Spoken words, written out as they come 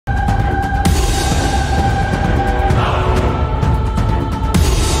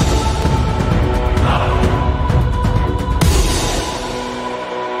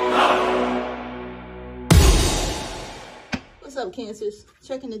Cancers,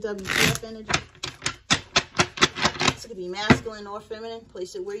 checking the WTF energy. This could be masculine or feminine.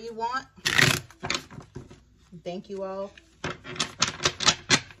 Place it where you want. Thank you all.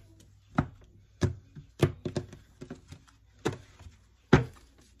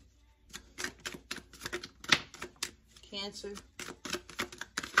 Cancer.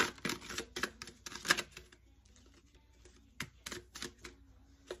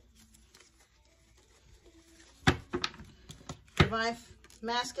 Divine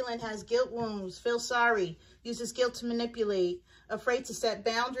masculine has guilt wounds, feels sorry, uses guilt to manipulate, afraid to set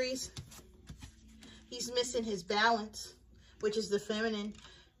boundaries. He's missing his balance, which is the feminine,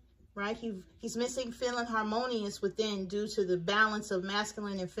 right? He's missing feeling harmonious within due to the balance of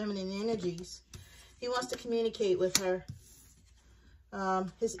masculine and feminine energies. He wants to communicate with her.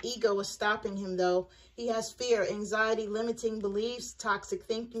 His ego is stopping him, though. He has fear, anxiety, limiting beliefs, toxic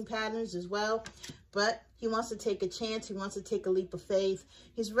thinking patterns as well. But he wants to take a chance. He wants to take a leap of faith.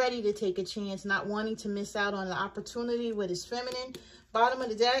 He's ready to take a chance, not wanting to miss out on the opportunity with his feminine. Bottom of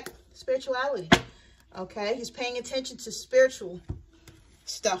the deck, spirituality. Okay, he's paying attention to spiritual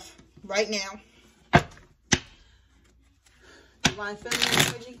stuff right now. Divine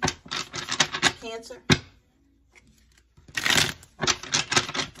feminine energy, Cancer.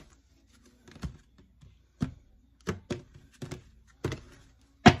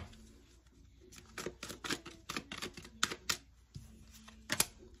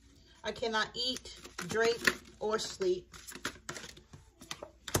 I cannot eat, drink, or sleep.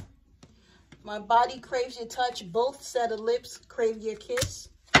 My body craves your touch. Both set of lips crave your kiss.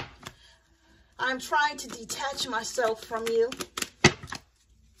 I'm trying to detach myself from you.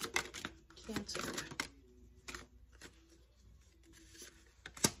 Cancer.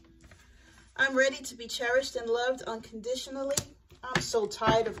 I'm ready to be cherished and loved unconditionally. I'm so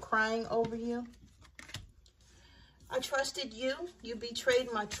tired of crying over you. I trusted you. You betrayed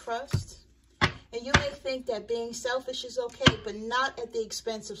my trust. And you may think that being selfish is okay, but not at the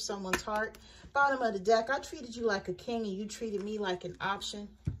expense of someone's heart. Bottom of the deck, I treated you like a king and you treated me like an option.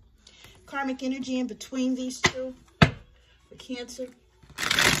 Karmic energy in between these two for Cancer.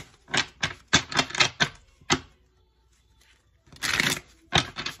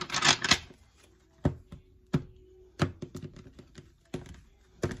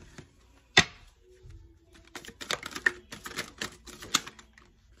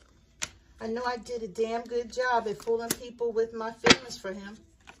 I know I did a damn good job at fooling people with my feelings for him.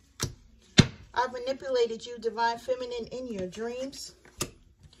 I've manipulated you, divine feminine, in your dreams.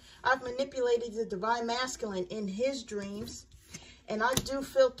 I've manipulated the divine masculine in his dreams. And I do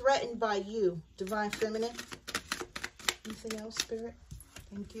feel threatened by you, divine feminine. Anything else, Spirit?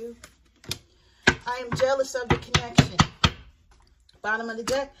 Thank you. I am jealous of the connection. Bottom of the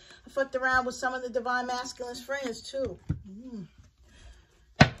deck, I fucked around with some of the divine masculine's friends, too.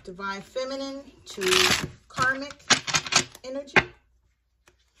 Divine feminine to karmic energy.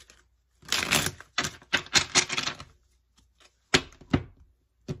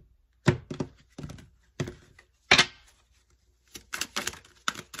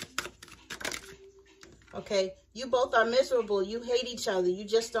 Okay, you both are miserable. You hate each other. You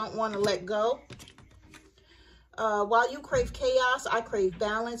just don't want to let go. While you crave chaos, I crave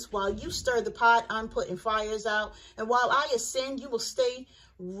balance. While you stir the pot, I'm putting fires out. And while I ascend, you will stay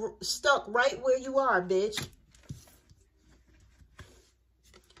stuck right where you are, bitch.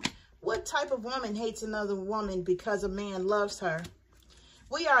 What type of woman hates another woman because a man loves her?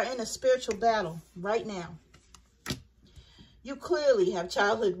 We are in a spiritual battle right now. You clearly have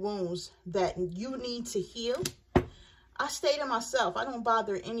childhood wounds that you need to heal. I stay to myself. I don't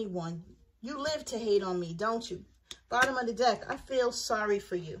bother anyone. You live to hate on me, don't you? Bottom of the deck, I feel sorry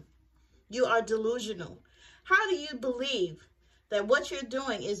for you. You are delusional. How do you believe that what you're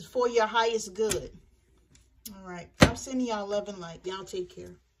doing is for your highest good? All right. I'm sending y'all love and light. Y'all take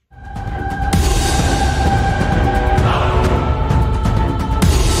care.